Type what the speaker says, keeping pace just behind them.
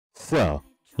So,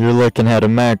 you're looking at a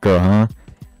macro, huh?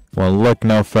 Well, look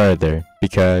no further,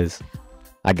 because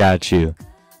I got you.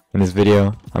 In this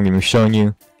video, I'm going to be showing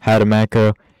you how to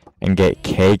macro and get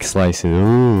cake slices.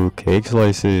 Ooh, cake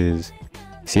slices.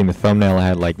 See, in the thumbnail, I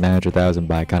had like 900,000,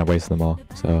 but I kind of wasted them all.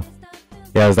 So,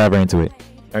 yeah, let's dive right into it.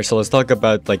 Alright, so let's talk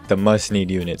about like the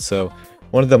must-need units. So,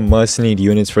 one of the must-need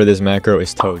units for this macro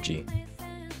is Toji.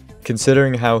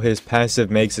 Considering how his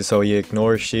passive makes it so he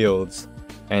ignores shields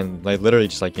and like literally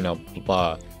just like, you know,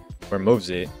 removes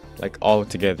it like all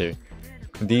together.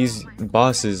 These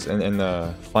bosses in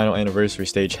the final anniversary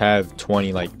stage have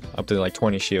 20, like up to like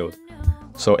 20 shield.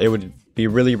 So it would be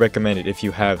really recommended if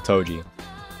you have Toji.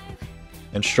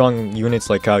 And strong units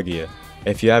like Kaguya.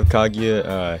 If you have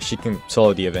Kaguya, she can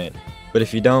solo the event. But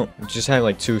if you don't, just have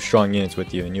like 2 strong units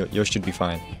with you and you should be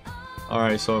fine.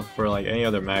 Alright, so for like any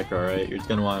other macro, right, you're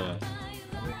gonna wanna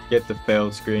get the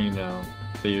failed screen, you know,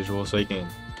 the usual, so you can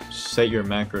set your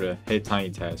macro to hit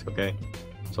TinyTask, okay?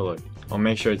 So look, I'll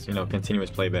make sure it's, you know, continuous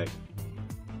playback.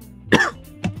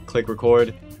 Click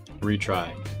record,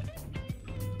 retry.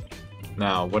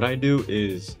 Now, what I do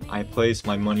is I place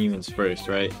my money units first,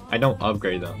 right? I don't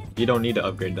upgrade them. You don't need to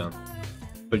upgrade them.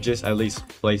 But just at least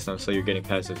place them so you're getting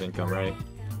passive income, right?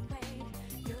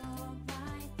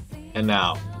 And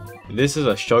now, this is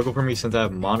a struggle for me since I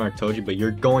have Monarch Toji, but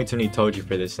you're going to need Toji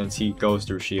for this since he goes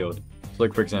through shield. So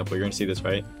like, for example, you're going to see this,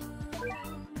 right?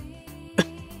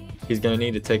 He's going to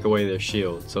need to take away their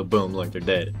shield. So boom, look, they're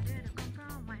dead.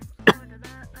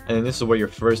 And then this is where your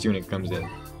first unit comes in.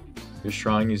 Your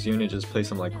strongest unit, just place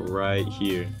them like right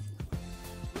here.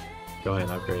 Go ahead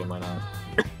and upgrade him, why not?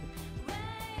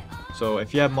 So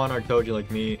if you have Monarch Toji like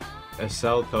me,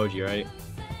 sell Toji, right?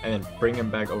 And then bring him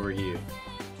back over here.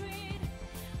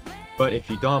 But if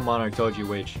you don't have Monarch Toji,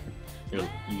 which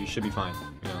you should be fine,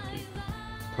 you know,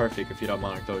 perfect if you don't have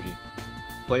Monarch Toji.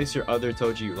 Place your other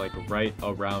Toji like right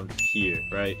around here,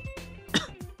 right?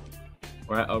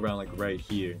 Right around like right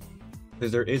here,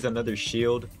 because there is another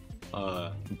shield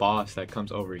boss that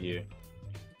comes over here.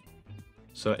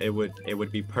 So it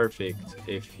would be perfect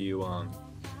if you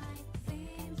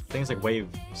things like wave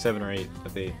 7 or 8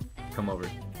 if they come over.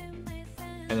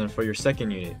 And then for your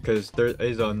second unit, because there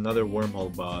is another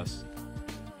wormhole boss.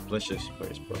 Let's just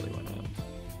place Broly one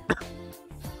out.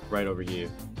 Right over here.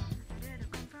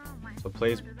 So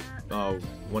place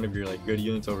one of your like good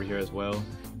units over here as well.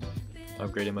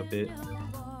 Upgrade him a bit.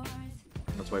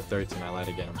 That's wave 13. I lied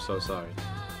again. I'm so sorry.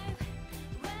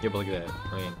 Yeah, but look at that.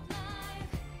 I mean,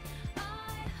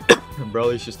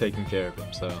 Broly's just taking care of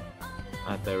him, so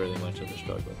not that really much of a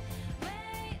struggle.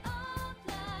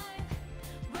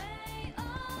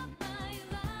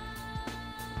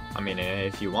 I mean,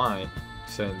 if you want,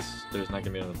 since there's not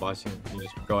gonna be another boss, you can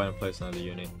just go ahead and place another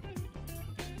unit.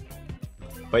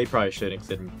 But you probably shouldn't,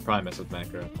 because it'd probably mess with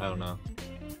macro. I don't know.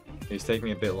 It's taking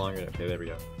me a bit longer. Okay, there we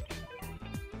go.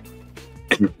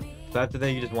 So after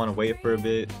that, you just want to wait for a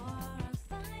bit.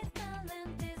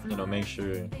 You know, make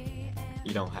sure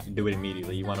you don't have to do it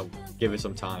immediately. You want to give it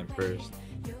some time first,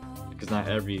 because not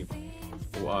every,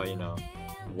 you know,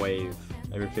 wave,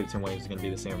 every 15 waves is gonna be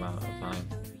the same amount of time.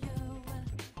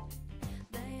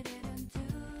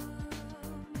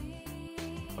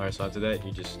 Alright, so after that,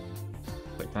 you just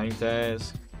click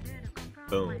TinyTask,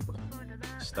 boom,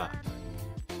 stop.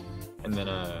 And then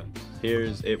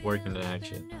here's it working in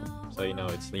action. So you know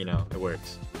it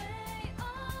works.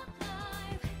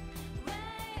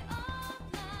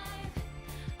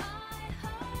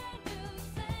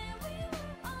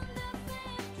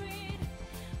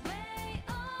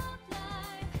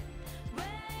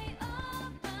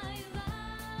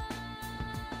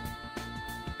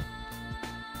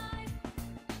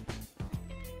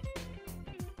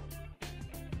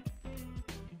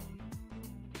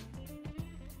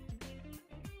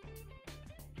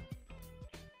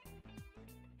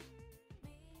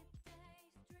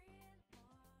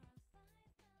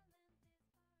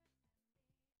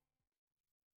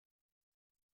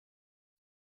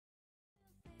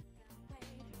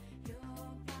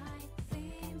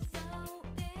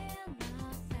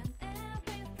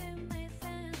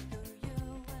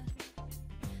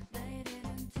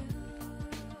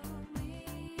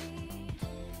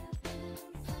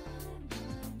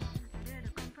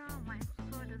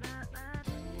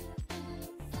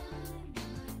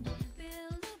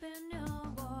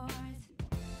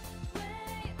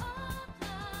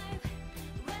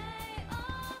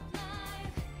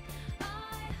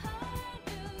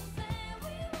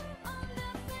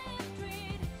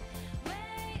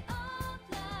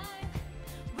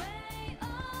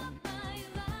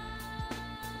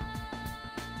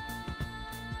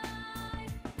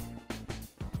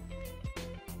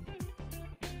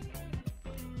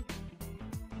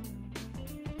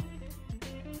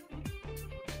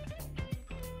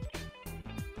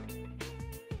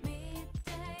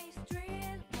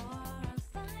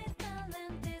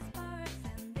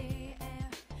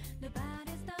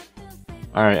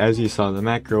 Alright, as you saw, the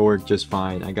macro worked just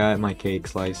fine. I got my cake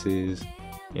slices,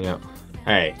 you know.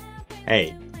 Hey,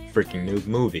 freaking noob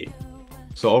movie.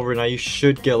 So overnight you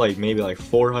should get like maybe like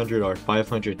 400 or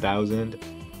 500,000.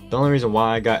 The only reason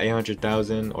why I got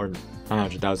 800,000 or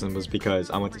 900,000 was because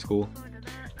I went to school.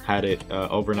 Had it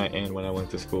overnight and when I went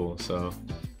to school. So,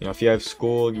 you know, if you have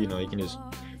school, you know, you can just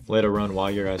let it run while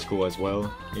you're at school as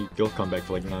well. You'll come back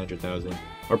for like 900,000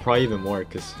 or probably even more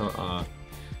because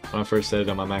when I first set it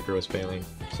up, my macro was failing.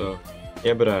 So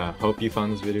yeah, but hope you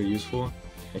found this video useful.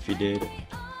 If you did,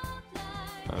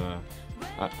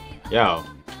 yo,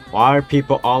 why are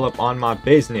people all up on my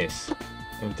business?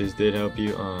 If this did help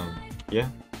you, yeah,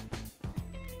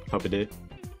 hope it did.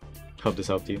 Hope this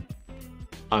helped you.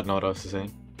 I don't know what else to say.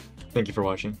 Thank you for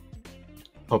watching.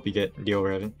 Hope you get the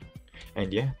over heaven.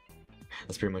 And yeah,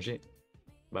 that's pretty much it.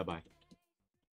 Bye bye.